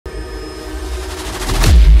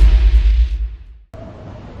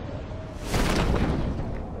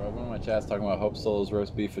chat's talking about Hope Soul's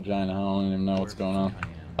roast beef vagina. I don't even know what's going on.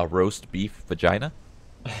 A roast beef vagina?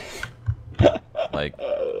 Like,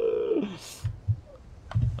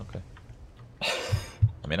 okay.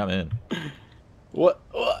 I mean, I'm in. What?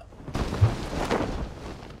 What?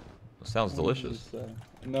 It sounds delicious.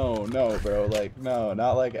 No, bro. Like, no,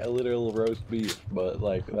 not like a literal roast beef, but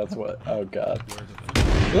like that's what. Oh god.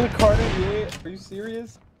 Is that a car 98? Are you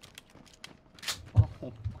serious? Oh my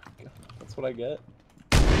god, that's what I get.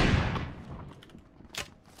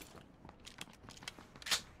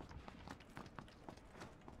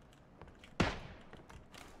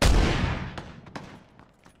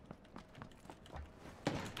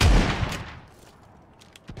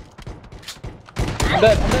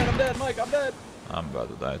 I'm dead, Mike, I'm dead! I'm about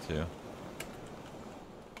to die too.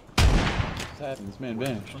 What's happening? This man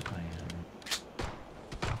vanished.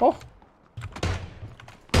 Oh!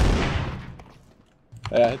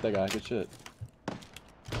 Hey, I hit that guy, good shit.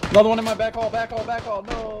 Another one in my back hall,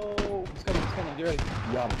 no! He's coming, get ready.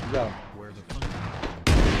 You got him. Where the fuck?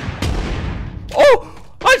 Oh!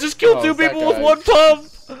 I just killed two people with one pump!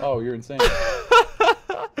 Oh, you're insane.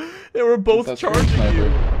 They were both charging you.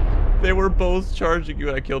 Sniper. They were both charging you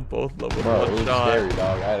and I killed both of them with Bro, one it was shot. scary,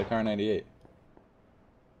 dog. I had a car 98.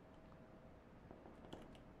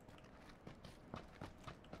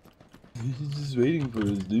 He's just waiting for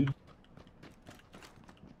us, dude.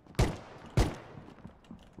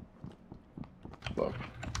 Fuck.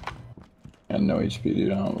 I had no HP,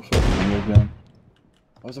 dude. I don't know what the fuck I'm gonna gun.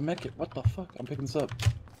 I was a medkit. What the fuck? I'm picking this up.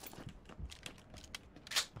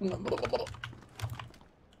 I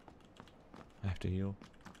have to heal.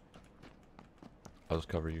 I'll just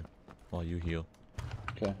cover you while you heal.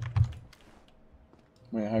 Okay.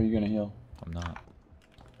 Wait, how are you gonna heal? I'm not.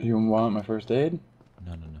 You want my first aid?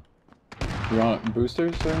 No. You want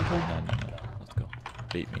boosters or anything? No. Let's go.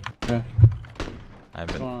 Beat me. Okay. I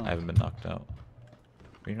haven't been knocked out.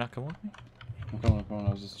 Are you not coming with me? I'm coming.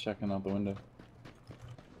 I was just checking out the window.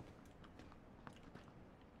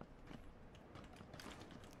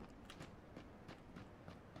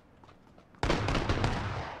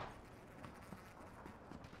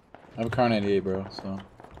 I have a car 98, bro, so.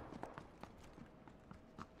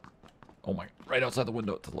 Oh my, right outside the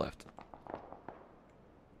window to the left.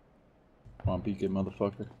 Come on, peek it,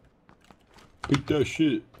 motherfucker. Peek that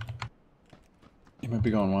shit. He might be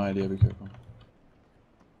going wide, yeah, be careful.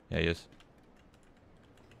 Yeah, he is.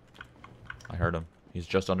 I heard him. He's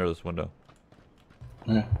just under this window.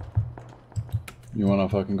 Okay. You wanna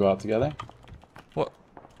fucking go out together? What?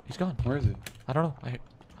 He's gone. Where is he? I don't know.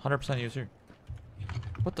 100% he was here.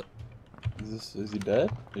 What the? Is he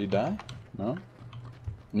dead? Did he die? No?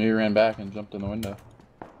 Maybe he ran back and jumped in the window.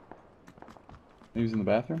 Maybe he's in the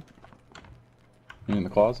bathroom? Maybe in the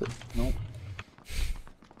closet? Nope.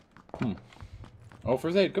 Oh,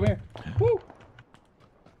 first aid, come here. Woo!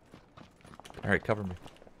 Alright, cover me.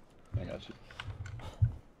 I got you.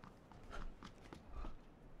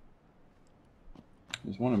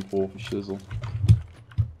 There's one in pool for shizzle.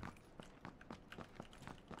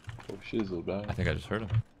 Oh, shizzle, dog. I think I just heard him.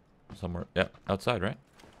 Somewhere. Yeah, outside, right?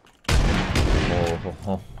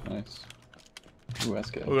 Oh. Nice. Ooh, that's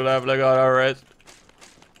good. Look at that, look at our wrist.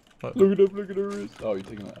 Look at the wrist. Oh, you're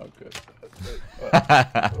taking that. Oh, good.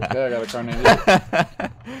 Okay, I got a car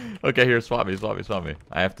 98. Okay, here, swap me.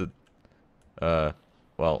 I have to,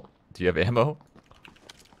 well, do you have ammo?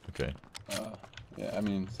 Okay. Yeah, I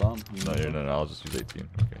mean, some. No, I'll just use 18.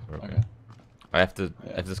 Okay, we're okay. I have to,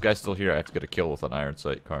 Yeah. if this guy's still here, I have to get a kill with an iron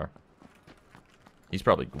sight car. He's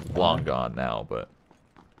probably long gone now, but.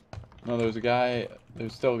 No, there's a guy,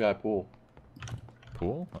 there's still a guy pool.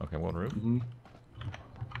 Pool? Okay, one roof. Mm-hmm.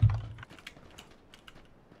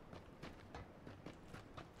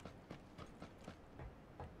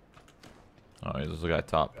 Oh, there's a guy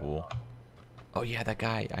top pool. Oh yeah, that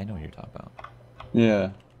guy. I know who you're talking about.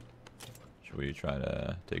 Yeah. Should we try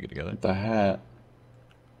to take it together? With the hat.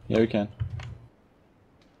 Yeah, we can.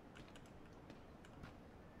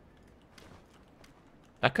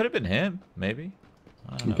 That could have been him, maybe.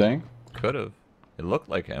 I don't know. You think? Could have. It looked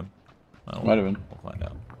like him. Might have been. We'll find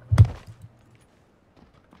out.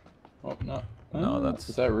 Oh, no. No, that's.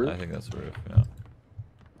 Is that roof? I think that's the roof. Yeah.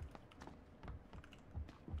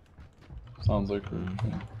 Sounds like roof.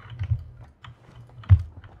 Yeah.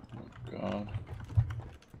 Oh god.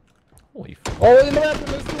 Holy fuck. Oh, in the bathroom!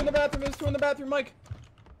 There's two in the bathroom! There's two in the bathroom, Mike!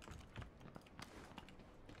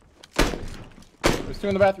 There's two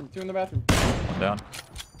in the bathroom! Two in the bathroom! One down.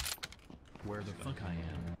 Where the fuck I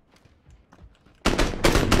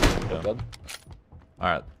am? Down.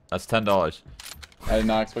 Alright, that's $10. I did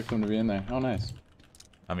not expect him to be in there. Oh, nice.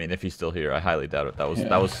 I mean, if he's still here, I highly doubt it. That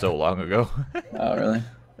was so long ago. Oh, really?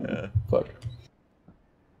 Yeah. Fuck.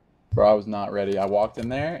 Bro, I was not ready. I walked in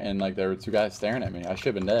there and like there were two guys staring at me. I should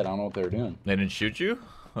have been dead. I don't know what they were doing. They didn't shoot you?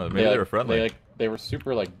 Well, maybe they were friendly. They were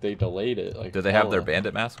super like they delayed it. Like Did they have their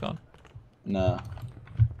bandit mask on? Nah.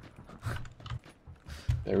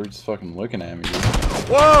 They were just fucking looking at me, dude.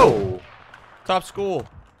 Whoa! Top school.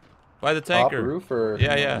 By the tanker. Top roof or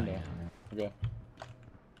Yeah, yeah. Okay.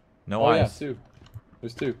 No Oh eyes. yeah, two.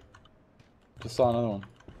 There's two. Just saw another one.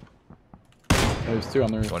 There's two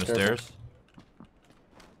on the roof. Going Careful. upstairs.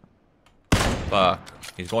 Fuck.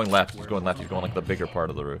 He's going left. He's going left. He's going like the bigger part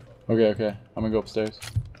of the roof. Okay, okay. I'm gonna go upstairs.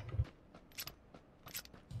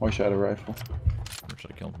 Wish I had a rifle. Or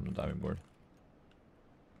should I kill him from the diving board?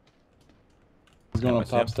 He's going Yeah, up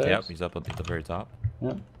top stairs. Yep, he's up at the very top.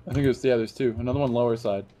 Yeah, I think there's two. Another one lower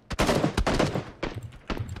side.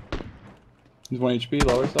 He's 1 HP,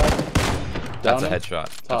 lower side. That's Down a him. headshot.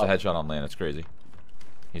 Top. That's a headshot on land. It's crazy.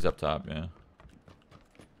 He's up top, yeah.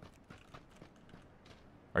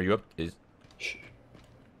 Are you up? Shh.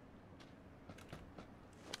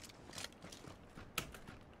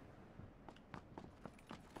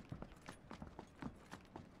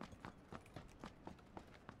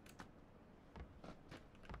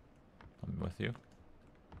 I'm with you.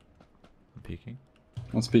 I'm peeking.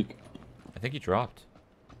 Let's peek. I think he dropped.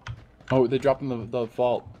 Oh, they dropped in the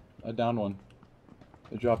vault. I downed one.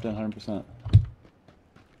 They dropped in 100%.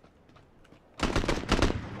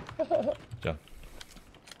 Yeah.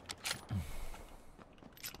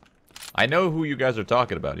 I know who you guys are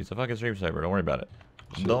talking about. He's a fucking stream sniper. Don't worry about it.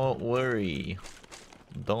 Shit. Don't worry.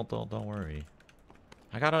 Don't worry.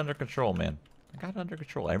 I got it under control, man. I got it under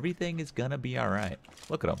control. Everything is gonna be alright.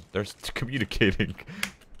 Look at them. They're communicating.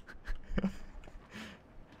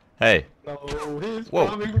 Hey. No, he's Whoa.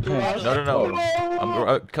 coming to No, us.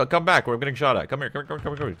 no, no. Come back. We're getting shot at. Come here. Come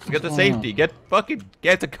here. Get to safety. Get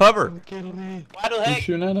to cover. Kill me. Why the He's heck?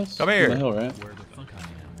 shooting at us? Come From here. the hill, right? Where the fuck I am?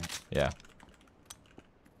 Yeah.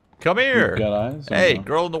 Come You've here. got eyes? or Hey, no?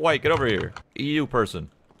 girl in the white, get over here. EU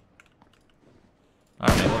person.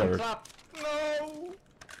 Alright, man, whatever. Stop. No.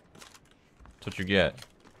 That's what you get.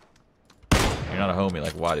 You're not a homie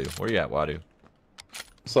like Wadu. Where you at, Wadu?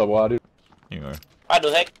 What's up, Wadu? You are. Why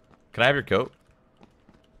the heck? Can I have your coat?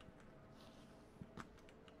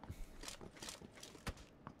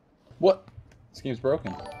 What? This game's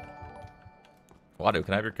broken. Wadu,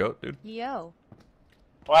 can I have your coat, dude? Yo.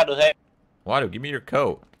 Why the heck? Wadu, give me your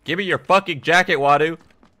coat. Give me your fucking jacket, Wadu.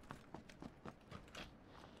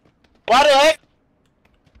 Why the heck?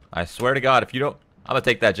 I swear to God, if you don't, I'm gonna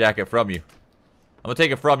take that jacket from you. I'm gonna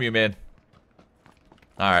take it from you, man.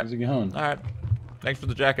 Alright. Where's he going? Alright. Thanks for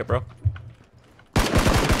the jacket, bro.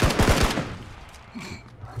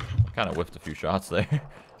 Kind of whiffed a few shots there.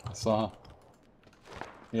 I saw.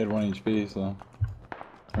 He had 1 HP, so.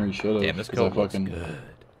 Or he should have. Damn, this coat looks good.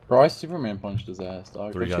 Bro, I Superman punched his ass,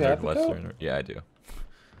 dog. Don't you 300 have the coat? Western. Yeah, I do.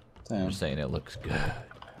 I'm Damn. just saying it looks good.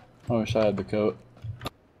 I wish I had the coat.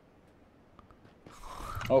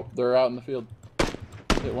 Oh, they're out in the field.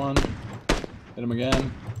 Hit one. Hit him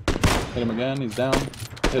again. Hit him again. He's down.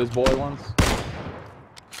 Hit his boy once.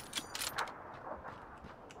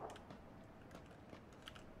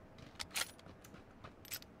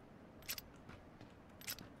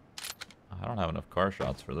 I don't have enough car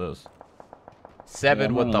shots for this.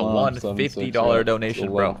 Seven Yeah, with the $150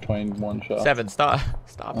 donation, bro. 21 shots. Seven, stop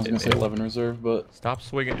I was it, gonna say man. 11 reserve, but Stop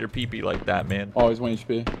swinging your pee-pee like that, man. oh, he's 1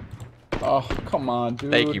 HP. Oh, come on,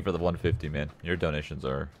 dude. Thank you for the 150, man. Your donations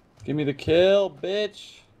are Give me the kill,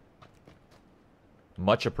 bitch.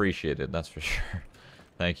 much appreciated, that's for sure.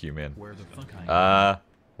 Thank you, man. Where the fuck I am?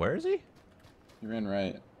 Where is he? You ran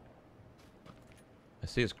right. I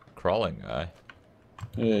see his crawling guy.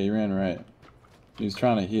 Yeah, you ran right. He was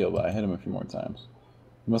trying to heal, but I hit him a few more times.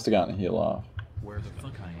 He must have gotten a heal off. Where the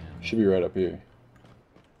fuck I am? Should be right up here.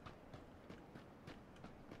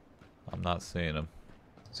 I'm not seeing him.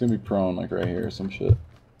 It's gonna be prone, like right here or some shit.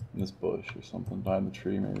 In this bush or something. Behind the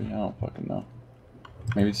tree, maybe. I don't fucking know.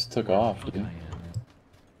 Maybe he just took off, Fuck dude. I am.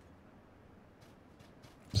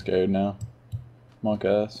 I'm scared now. Monk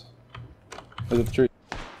ass. Look at the tree.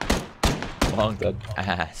 Monk Dead.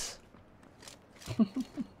 ass.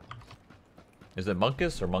 Is it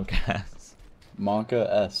Monkus or Monk ass? Monka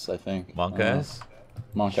S, I think. Monk ass?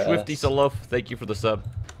 Monka Swifty S. Salof, thank you for the sub.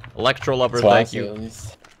 Electro Lover, That's what I thank say, you. at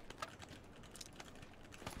least.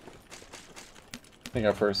 I think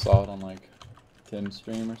I first saw it on like Tim's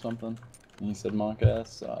stream or something. And he said Monk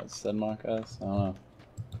ass, so I said Monk ass. I don't know.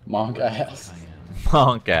 Monk ass. I am.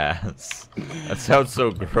 Monk ass. That sounds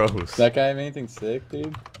so gross. That guy have anything sick,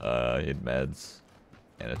 dude? He had meds.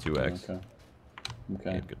 And a 2x. Okay. He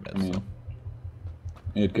Okay. had good I meds, mean, so.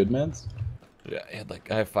 he had good meds? Yeah,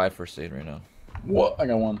 I have 5 first aid right now. What? I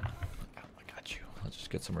got one. I got you. Let's just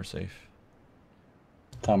get somewhere safe.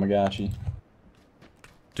 Tamagotchi.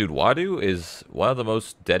 Dude, Wadu is one of the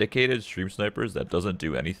most dedicated stream snipers that doesn't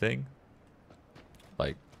do anything.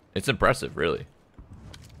 Like, it's impressive, really.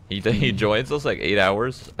 He joins us like 8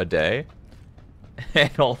 hours a day,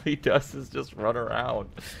 and all he does is just run around.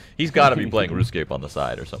 He's got to be playing RuneScape on the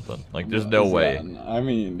side or something. Like, there's no way. I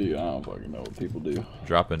mean, dude, I don't fucking know what people do.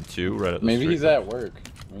 Dropping 2 right at the Maybe street. he's at work.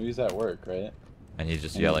 Maybe he's at work, right? And he's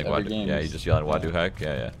just And yelling every Wadu. game Yeah, is- he's just yelling Wadu heck.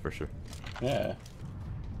 Yeah, for sure. Yeah.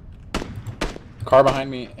 Car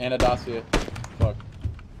behind me and a Dacia. Fuck.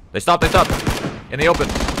 They stopped. In the open.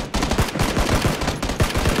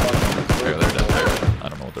 They're dead. I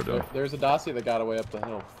don't know what they're doing. There's a Dacia that got away up the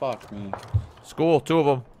hill. Fuck me. School, 2 of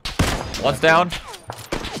them. One's down.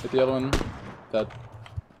 Hit the other one. Dead. What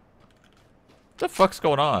the fuck's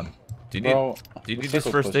going on? Do you need Bro, do you the need these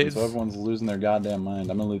circle's first pushing, aids? So everyone's losing their goddamn mind.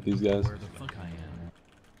 I'm gonna loot these guys. Where the fuck I am?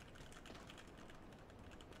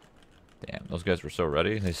 Damn, those guys were so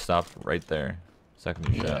ready. They stopped right there. Second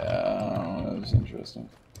you shot. Yeah, that was interesting.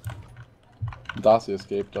 Dacia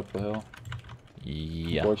escaped up the hill.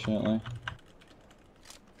 Yeah. Unfortunately.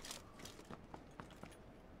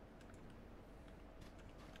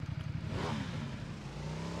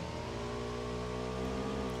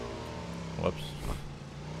 Whoops.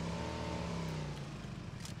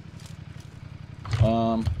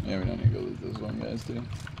 Yeah, we don't need to go loot this one, guys, dude. Do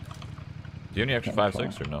you have any extra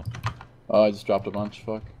 5.6 or no? Oh, I just dropped a bunch.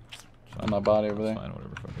 Fuck. On my body over there. Fine,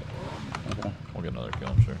 whatever. Fuck it. Okay. We'll get another kill,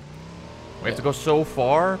 I'm sure. We have to go so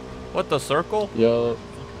far? What, the circle? Yo,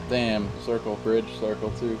 damn, circle, bridge,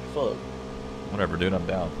 circle too. Fuck. Whatever, dude, I'm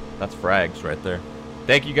down. That's frags right there.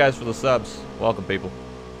 Thank you guys for the subs. Welcome, people.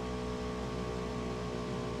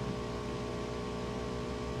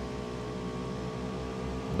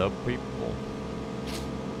 The people.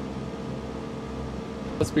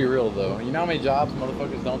 Let's be real though. You know how many jobs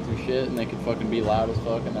motherfuckers don't do shit and they can fucking be loud as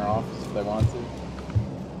fuck in their office if they want to?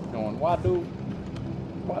 Going, what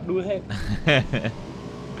do heck?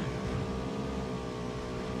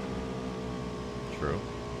 True.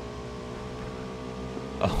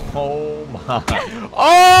 Oh my.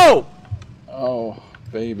 Oh! Oh,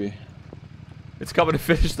 baby. It's coming to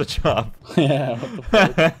finish the job. Yeah,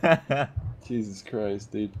 what the fuck? Jesus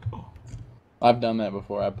Christ, dude. I've done that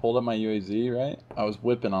before. I pulled up my UAZ, right? I was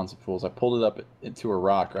whipping on some fools. I pulled it up into a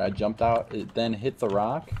rock, right? I jumped out, it then hit the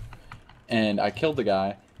rock, and I killed the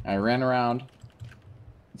guy. I ran around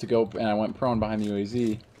to go, and I went prone behind the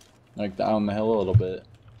UAZ, like down the hill a little bit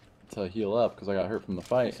to heal up because I got hurt from the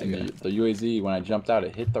fight. And the UAZ, when I jumped out,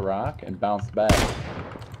 it hit the rock and bounced back.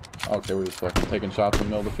 Okay, we're just fucking taking shots in the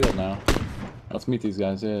middle of the field now. Let's meet these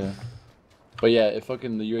guys, yeah. But yeah, it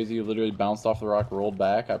fucking, the UAZ literally bounced off the rock, rolled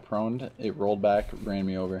back. I proned, it rolled back, ran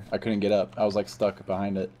me over. I couldn't get up. I was like stuck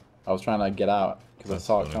behind it. I was trying to get out because I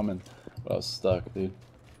saw it coming, but I was stuck, dude.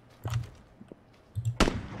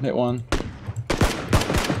 Hit one.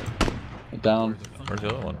 Hit down. Where's the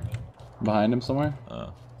other one? Behind him somewhere,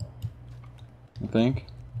 Oh. I think.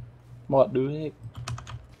 What do heck?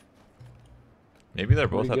 Maybe they're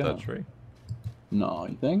both Where'd at he that go? tree. No,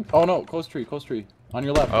 you think? Oh no, close tree. On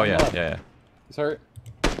your left. Oh on your yeah, left. yeah. He's hurt.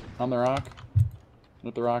 On the rock.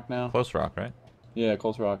 With the rock now. Close rock, right? Yeah,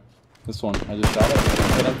 close rock. This one. I just shot it.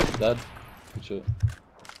 Hit him. Dead. Good shit.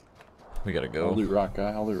 We gotta I'll go. loot rock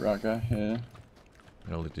guy. Yeah.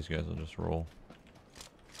 Gotta loot these guys. I'll just roll.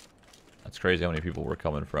 That's crazy how many people were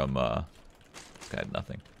coming from. This guy had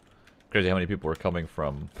nothing. Crazy how many people were coming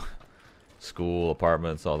from school,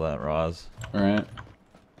 apartments, all that. Roz. Alright.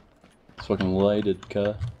 It's fucking lighted,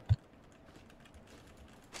 cuh.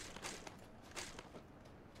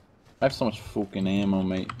 I have so much fucking ammo,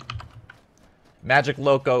 mate. Magic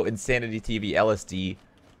Loco, Insanity TV, LSD,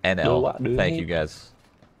 NL. Thank you guys.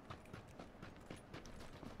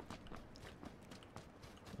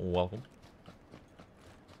 Welcome.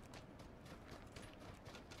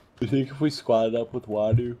 You think if we squatted up with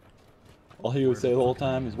Wadu, all he would say the whole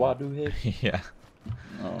time is Wadu hit? Yeah.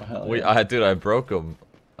 Oh hell yeah. I broke him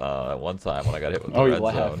at one time when I got hit with the Oh, he red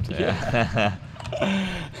laughed, zone. Yeah.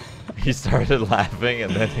 He started laughing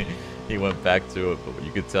and then he went back to it, but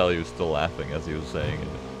you could tell he was still laughing as he was saying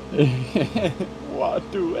it.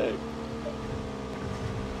 Wadu hit.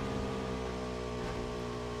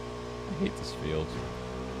 I hate this field.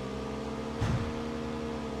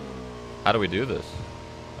 How do we do this?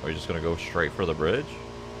 Are we just gonna go straight for the bridge?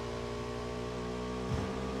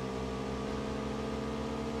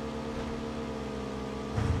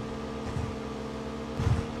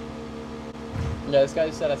 Yeah, this guy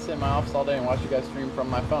said I sit in my office all day and watch you guys stream from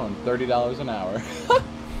my phone. $30 an hour.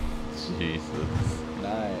 Jesus.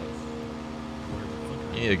 Nice.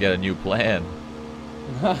 You need to get a new plan.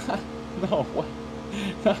 No, what?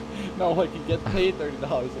 No, like he gets paid $30 an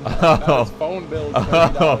hour. Now his phone bill is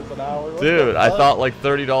 $30 an hour. What Dude, the I fuck? thought like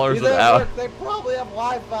 $30 He's an at hour. work. They probably have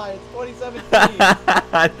Wi-Fi. It's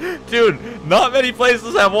 2017. Dude, not many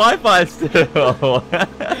places have Wi-Fi still. Oh.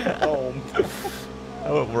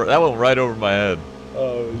 That went right over my head.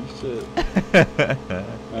 Oh shit.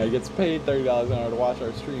 He gets paid $30 an hour to watch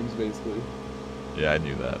our streams, basically. Yeah, I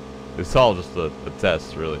knew that. It's all just a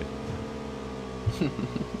test, really.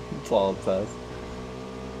 It's all a test.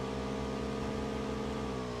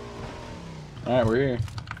 Alright, we're here.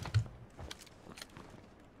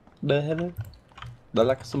 The hell? They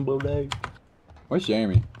like some bodega. Where's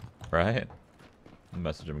Jeremy? Right? I'll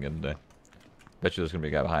message him again today. Bet you there's gonna be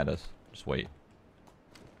a guy behind us. Just wait.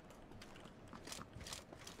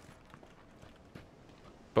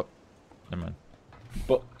 But, never mind.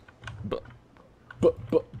 But.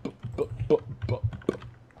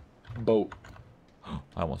 Boat.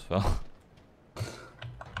 I almost fell.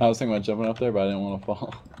 I was thinking about jumping up there, but I didn't want to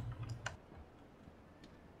fall.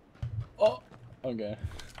 Oh, okay.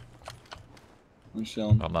 I'm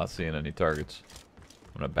chilling. I'm not seeing any targets.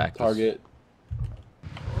 I'm gonna back Target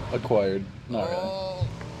acquired. Not really.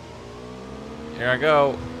 this. Here I go.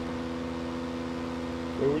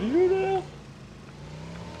 Wait, what do you do now?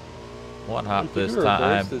 One hop Dude, this your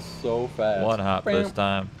reverse time. is so fast. One hop Bam, this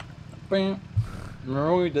time. bam.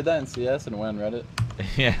 Remember when we did that in CS and went Reddit?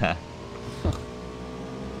 Yeah.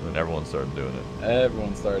 Then everyone started doing it.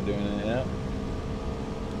 Everyone started doing it, yeah.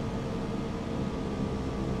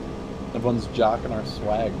 Everyone's jocking our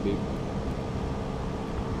swag, dude.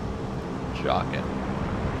 Jocking.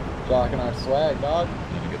 Jocking our swag, dog.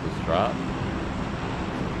 Let me get this drop.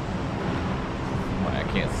 Why, I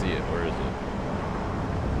can't see it. Where is it?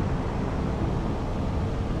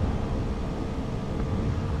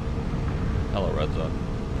 Hello, Red Zone.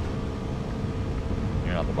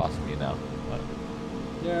 You're not the boss of me now. What?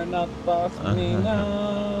 You're not the boss of me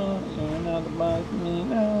now. You're not the boss of me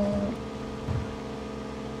now.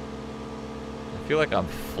 I feel like I'm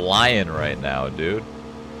flying right now, dude.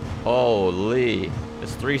 Holy.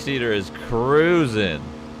 This 3-seater is cruising.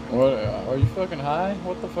 What? Are you fucking high?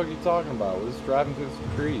 What the fuck are you talking about? We're just driving through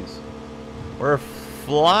some trees. We're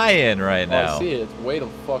flying right Oh, now. I see it. It's way the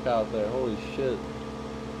fuck out there. Holy shit.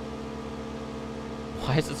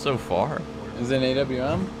 Why is it so far? Is it an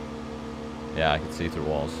AWM? Yeah, I can see through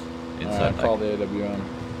walls. Inside. Alright, call the AWM.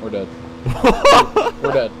 We're dead.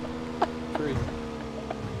 We're dead. Tree.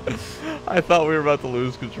 I thought we were about to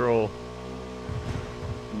lose control.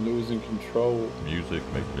 Losing control. Music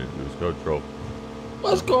makes me lose control.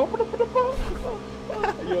 Let's go. You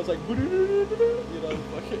know, it's like, you know,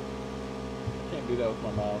 fuck it. I can't do that with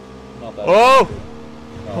my mouth. Not that. Oh!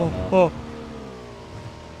 Oh, no.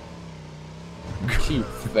 Cute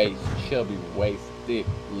face, chubby waist, thick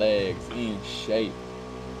legs, in shape.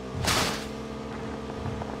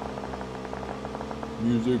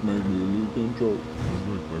 Music makes me lose control.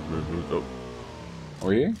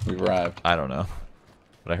 We're here? We've arrived. I don't know.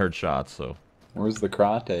 But I heard shots, so. Where's the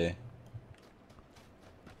karate?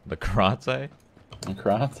 The karate? The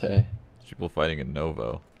karate. There's people fighting in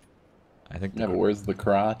Novo. I think Yeah, but where's the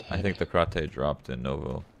karate? I think the karate dropped in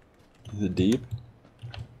Novo. Is it deep?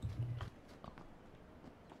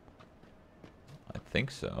 I think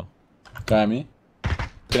so. Try me.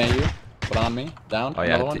 Can I you? Put on me. Down. Oh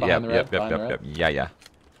yeah, Another one behind the red. yep. Behind the red. Yeah.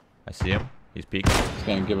 I see him. He's peeking. Just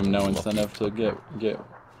gonna give him no incentive to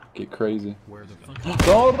get crazy. Where the fuck?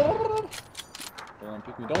 Don't let him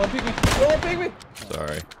pick me. Don't let him pick me. Don't let him pick me.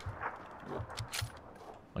 Sorry.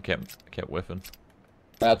 I kept whiffing.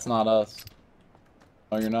 That's not us.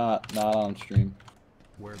 Oh, you're not. Not on stream.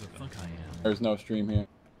 Where the fuck I am? There's no stream here.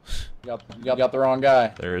 You got the wrong guy.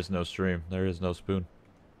 There is no stream. There is no spoon.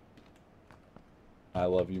 I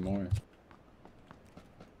love you more.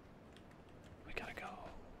 We gotta go.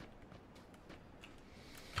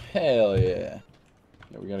 Hell yeah.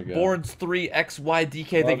 Yeah, we gotta go. Borns 3XYDK.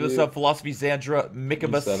 Thank you Love for the you. sub. Philosophy Zandra. You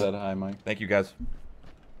Mikabus. said that hi, Mike. Thank you guys.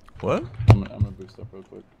 What? I'm gonna boost up real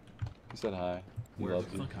quick. He said hi. He Where the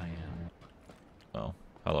loves you. fuck I am? Oh,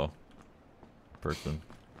 hello. Person.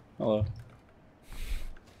 Hello.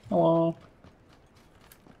 Hello.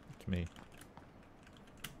 It's me.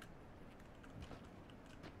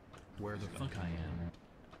 Where the fuck I am?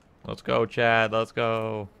 Let's go, Chad. Let's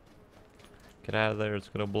go. Get out of there. It's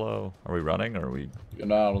gonna blow. Are we running or are we?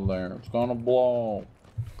 Get out of there. It's gonna blow.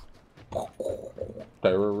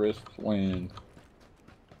 Terrorists win.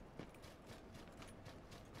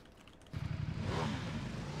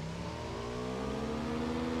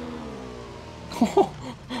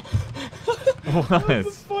 What? That was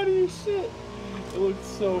the funniest shit. It looked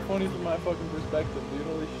so funny from my fucking perspective, dude.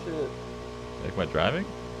 Holy shit. Like my driving?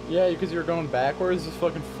 Yeah, because you were going backwards, just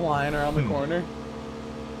fucking flying around the corner.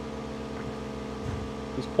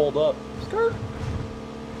 Just pulled up. Skirt.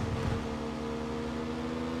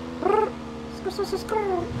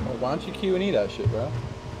 Well, why don't you Q&E that shit, bro?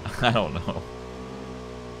 I don't know.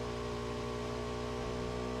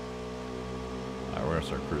 Alright, we're gonna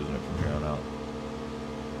start cruising it from here on out.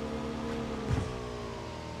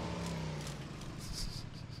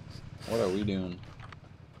 What are we doing?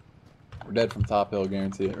 We're dead from top hill,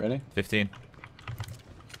 guarantee it. Ready? 15.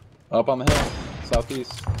 Up on the hill.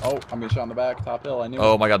 Southeast. Oh, I'm being shot in the back. Top hill, I knew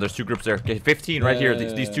Oh it. my god, there's 2 groups there. Okay, 15 right here.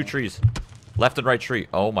 These 2 trees. Left and right tree.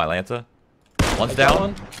 Oh my Lanta. One's That down.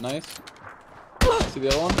 one. Nice. See the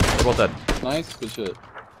other one? They're both dead. Nice. Good shit.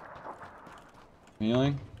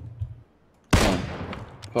 Healing. Damn.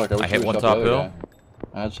 Fuck, I hit we one shot the top other hill.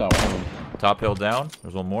 guy. I had shot one of them. Top hill down.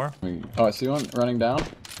 There's one more. Oh, I see one running down.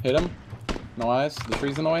 Hit him. No eyes. The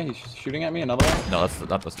tree's in the way. He's shooting at me. Another one. No, that's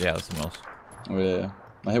not the. Yeah, that's someone else. Oh, yeah.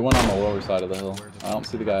 I hit one on the lower side of the hill. I don't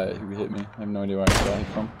see the guy who hit me. I have no idea where I got hit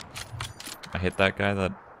from. I hit that guy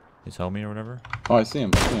that is homie or whatever. Oh, I see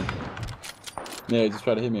him. I see him. Yeah, he just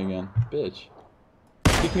tried to hit me again. Bitch.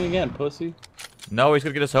 Kick me again, pussy. No, he's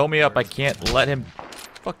gonna get his homie up. I can't let him.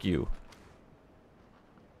 Fuck you.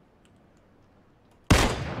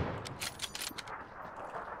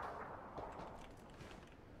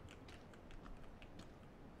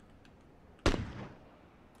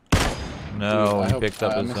 No, he picked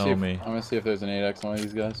up his homie. I'm gonna see if there's an 8x on one of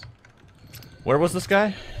these guys. Where was this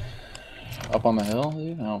guy? Up on the hill,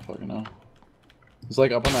 dude? I don't fucking know. He's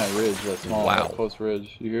like up on that ridge, that small, Wow. close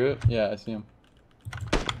ridge. You hear it? Yeah, I see him.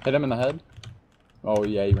 Hit him in the head. Oh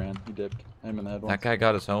yeah, he ran. He dipped. Hit him in the head once. That guy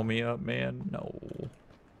got his homie up, man. No.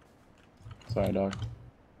 Sorry, dog.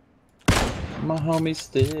 My homie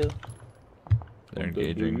still. They're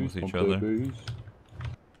engaging with each other.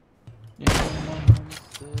 Yeah, my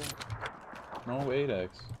homie still. No 8x.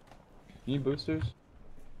 You need boosters?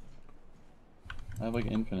 I have like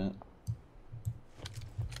infinite.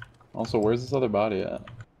 Also, where's this other body at?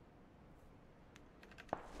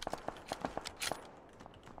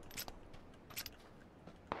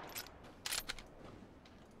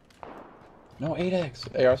 No 8x.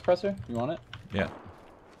 AR suppressor? You want it? Yeah.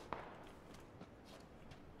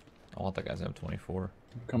 I want that guy's M24.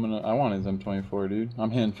 Coming up, I want his M24, dude.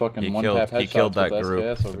 I'm hitting fucking He one killed. tap headshots He killed that with group.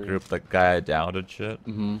 SKS The over here. group that guy downed and shit.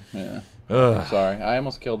 Yeah. Ugh. Sorry, I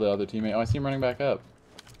almost killed the other teammate. Oh, I see him running back up.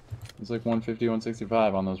 He's like 150,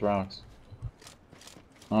 165 on those rocks.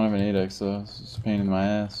 I don't have an 8x, so it's just a pain in my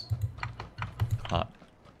ass. Hot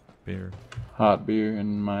beer. Hot beer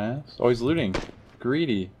in my ass. Oh, he's looting.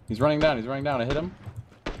 Greedy. He's running down. He's running down. I hit him.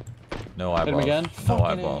 No Hit him eyeballs. again. No Fucking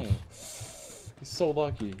eyeballs. A. He's so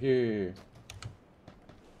lucky. Here.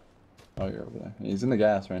 Oh, you're over there. He's in the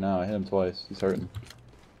gas right now. I hit him twice. He's hurting.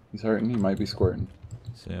 He's hurting. He might be squirting.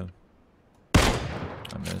 See him.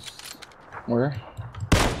 I missed. Where?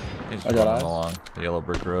 He's I got running eyes. along the yellow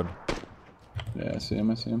brick road. Yeah, I see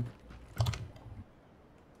him. I see him.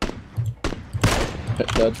 Hit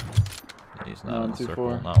dead. He's not in the 1, 2, circle.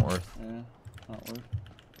 4. Not worth. Yeah, not worth.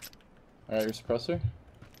 Alright, your suppressor.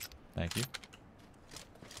 Thank you.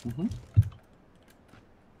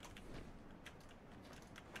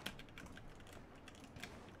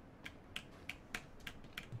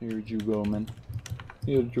 Here'd you go, man.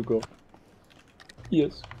 Here'd you go.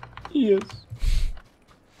 Yes. Yes.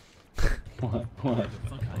 What? What?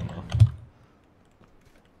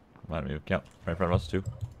 Might be count right in front of us too.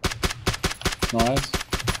 No eyes?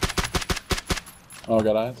 Oh,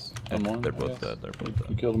 got eyes? Yeah, On one, they're I both guess. dead. They're both You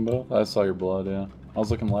dead. killed them both? I saw your blood, yeah. I was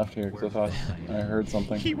looking left here because I thought I heard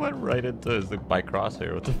something. He went right into my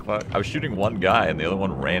crosshair. What the fuck? I was shooting one guy and the other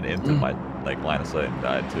one ran into my line of sight and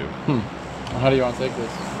died too. How do you want to take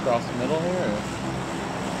this? Across the middle here?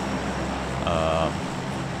 Or?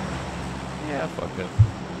 Yeah, fuck it.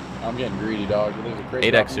 I'm getting greedy, dog. There's a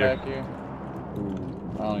crate 8x dropping here. back here.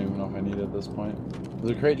 Ooh, I don't even know if I need it at this point.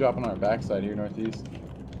 There's a crate dropping on our backside here, northeast.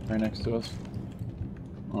 Right next to us.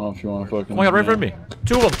 I don't know if you want to fucking... Oh my god, right in front of me.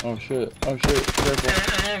 2 of them. Oh shit. Oh shit.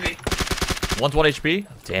 Careful. One's 1 HP.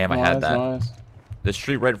 Damn, I had that. Nice. This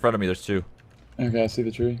tree right in front of me, there's 2. Okay, I see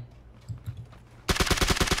the tree.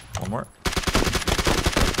 One more.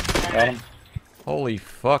 Got him. Holy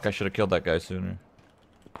fuck, I should have killed that guy sooner.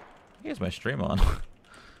 He has my stream on.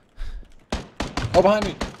 Oh, behind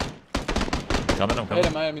me. I'm Hit coming.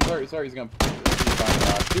 him, I mean, sorry, he's gonna...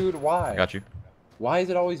 Dude, why? I got you. Why is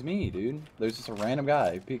it always me, dude? There's just a random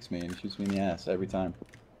guy who peeks me and shoots me in the ass every time.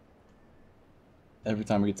 Every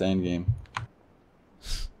time we get to end game.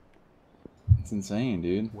 It's insane,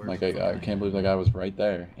 dude. Where's Like, the I fuck can't believe that guy was right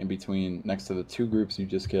there, in between, next to the 2 groups you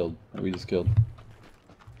just killed, that we just killed.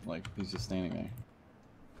 Like, he's just standing there.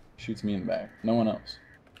 Shoots me in the back. No one else.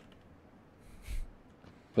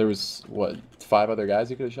 There was, what, 5 other guys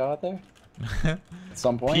you could have shot out there? At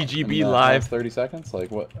some point? PGB in the live. last 30 seconds? Like,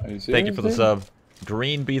 what? Are you serious? Thank you for the dude? sub.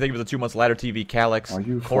 Green B, thank you for the 2 months ladder TV. Calyx. Are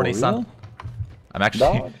you for Corny real? son. I'm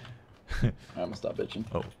actually. Dog? I'm gonna stop bitching.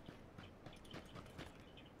 Oh.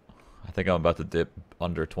 I think I'm about to dip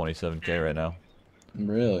under 27k right now.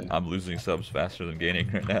 Really? I'm losing subs faster than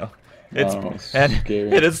gaining right now. It's Oh, and scary.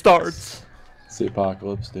 it starts. It's the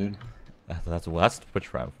apocalypse, dude. That's Twitch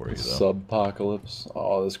Prime for you though. Sub-apocalypse.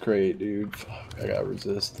 Oh, that's great, dude. Fuck, I gotta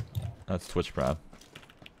resist. That's Twitch Prime.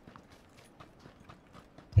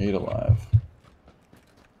 8 alive.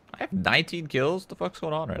 I have 19 kills. The fuck's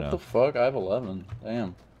going on right What now? the fuck? I have 11.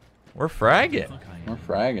 Damn. We're fragging. Fuck I We're am.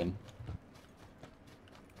 fragging.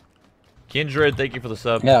 Kindred, thank you for the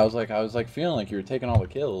sub. Yeah, I was like feeling like you were taking all the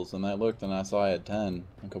kills, and I looked and I saw I had 10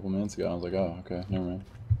 a couple minutes ago. I was like, oh, okay, never mind.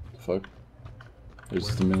 The fuck? There's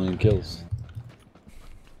just a million kills.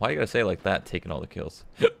 Why you gotta say it like that? Taking all the kills.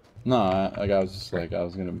 No, I was just like, I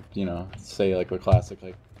was gonna, you know, say like the classic,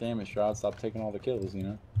 like, damn it, Shroud, stop taking all the kills, you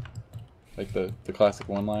know? Like the classic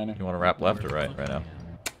one-liner. You want to wrap left or right right now?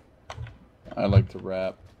 I like to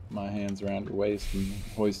wrap my hands around your waist and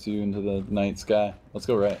hoist you into the night sky. Let's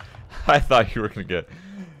go right. I thought you were gonna get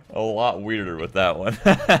a lot weirder with that one.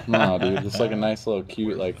 No, dude, just like a nice little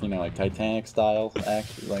cute, like, you know, like Titanic style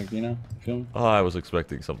act, like, you know, feel me? Oh, I was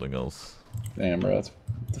expecting something else. Damn, bro, that's,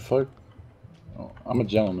 what the fuck? Oh, I'm a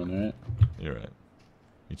gentleman, right? You're right.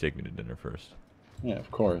 You take me to dinner first. Yeah, of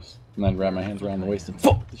course. And then wrap my hands around the waist and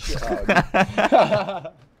fuck the shit out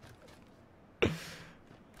of you.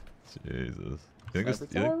 Jesus. You think this,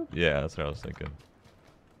 Sniper tower? yeah, that's what I was thinking.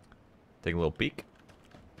 Take a little peek.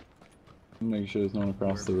 Make sure there's no one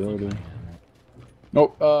across the road here.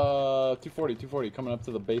 Nope, 240, coming up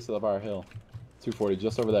to the base of our hill. 240,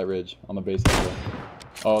 just over that ridge, on the base of the hill.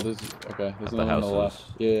 Oh, there's, okay, there's At the another one on the left.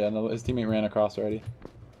 houses. Yeah, no, his teammate ran across already.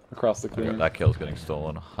 Across the clearing. That kill's getting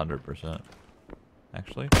stolen 100%.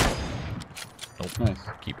 Actually. Nope. Nice.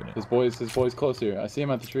 Keeping it. His boy's close here. I see him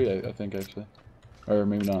at the tree, I think, actually. Or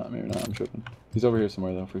maybe not, I'm tripping. He's over here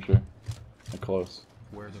somewhere, though, for sure. Like, close.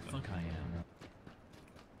 Where the fuck I am.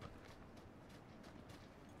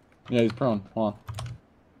 Yeah, he's prone. Hold on.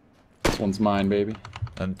 This one's mine, baby.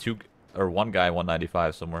 And one guy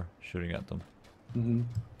 195 somewhere shooting at them.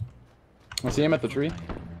 I see him at the tree.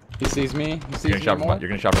 He sees me. He sees You're me gonna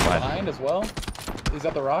more. shot from behind. Behind as well. He's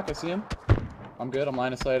at the rock. I see him. I'm good. I'm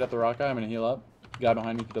line of sight at the rock guy. I'm gonna heal up. Guy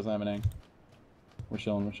behind me doesn't have an ang. We're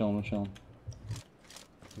chilling.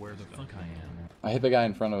 Where the fuck I am. I hit the guy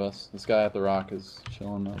in front of us. This guy at the rock is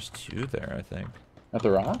chilling up. There's 2 there, I think. At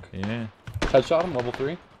the rock? Yeah. Headshot him, level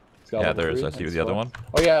 3. He's got Yeah, level there is. 3. I see Nice the other fuck. one.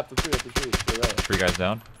 Oh yeah, at the tree. You're right. 3 guys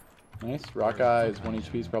down. Nice. Rock guy is 1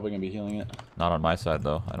 HP. He's probably gonna be healing it. Not on my side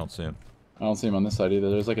though. I don't see him. I don't see him on this side either.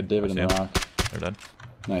 There's like a divot in the see him. rock. They're dead.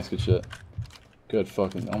 Nice, good shit. Good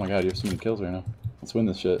fucking. Oh my god, you have so many kills right now. Let's win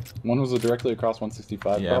this shit. One was directly across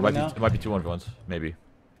 165. Yeah, probably now. it might be 2 1v1s. Maybe.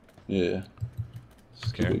 Yeah.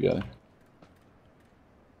 Just keep Okay. it together.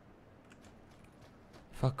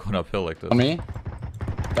 Fuck going uphill like this. On me.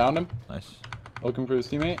 Downed him. Nice. Looking for his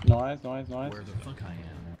teammate. No eyes. Where the fuck I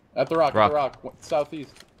am. At the rock. Rock. At the rock.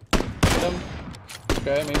 Southeast. Hit him.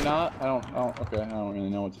 Okay, maybe not. I don't. Okay, I don't really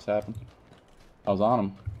know what just happened. I was on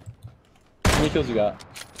him. How many kills you got?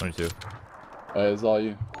 22. It's all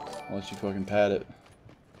you. I'll let you fucking pad it.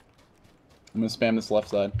 I'm gonna spam this left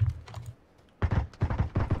side.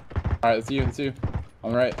 Alright, it's you.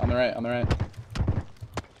 On the right.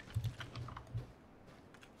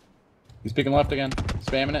 He's picking left again.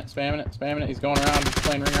 Spamming it. He's going around, he's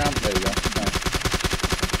playing ring around. There you go.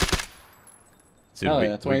 Nice. Dude, Oh we- yeah,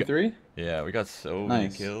 we got- 23? Yeah, we got so many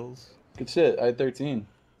Nice. kills. Good shit. I had 13.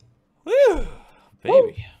 Woo!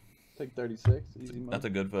 Baby. Take 36. Easy mode. That's a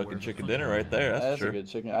good fucking chicken dinner right there. That's That's true. a good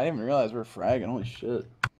chicken. I didn't even realize we were fragging. Holy shit.